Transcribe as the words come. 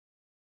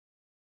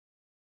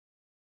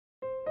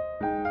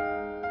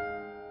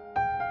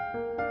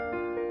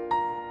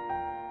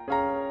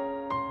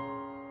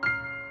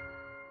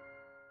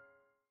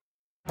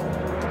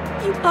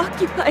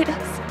occupied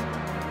us.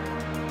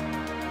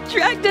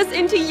 Dragged us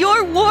into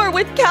your war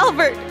with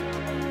Calvert.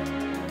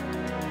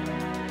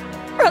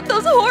 Brought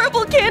those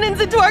horrible cannons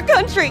into our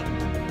country.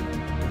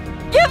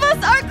 Give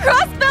us our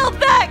crossbell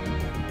back!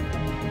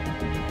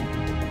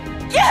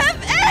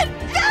 Give it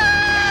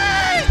back!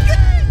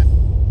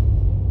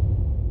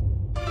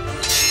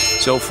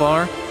 So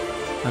far,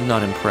 I'm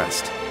not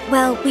impressed.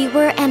 Well, we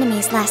were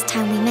enemies last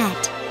time we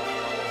met.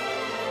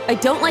 I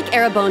don't like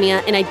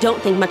Erebonia, and I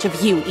don't think much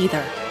of you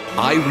either.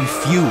 I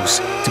refuse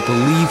to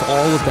believe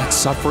all of that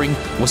suffering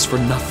was for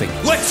nothing.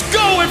 Let's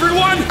go,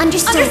 everyone!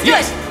 Understood.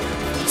 Yes!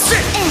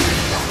 Sit!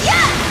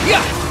 Yeah!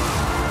 Yeah!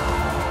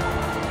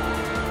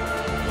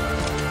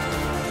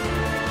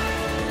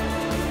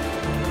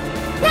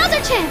 Now's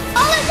our chance!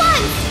 All at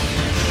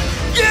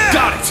once! Yeah!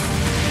 Got it!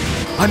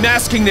 I'm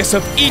asking this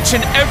of each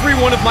and every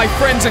one of my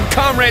friends and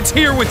comrades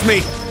here with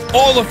me.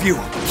 All of you,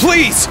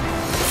 please,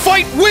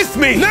 fight with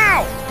me!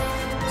 Now!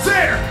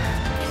 There!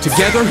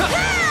 Together,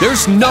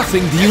 there's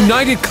nothing the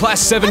United Class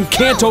 7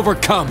 can't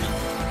overcome.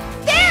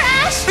 There,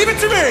 Ash! Leave it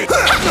to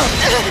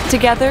me!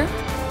 Together,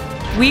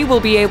 we will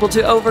be able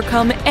to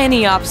overcome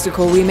any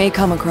obstacle we may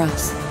come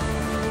across.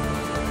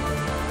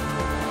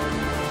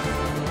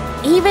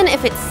 Even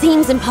if it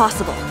seems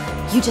impossible,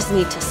 you just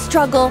need to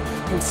struggle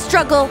and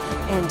struggle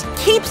and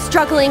keep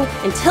struggling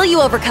until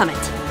you overcome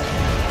it.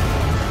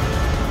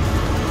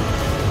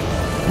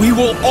 We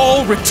will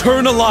all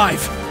return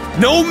alive,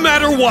 no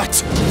matter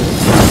what!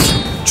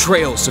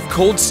 Trails of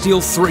Cold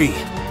Steel 3.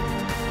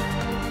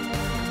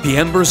 The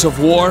embers of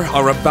war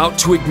are about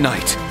to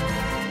ignite.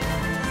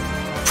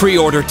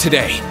 Pre-order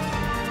today.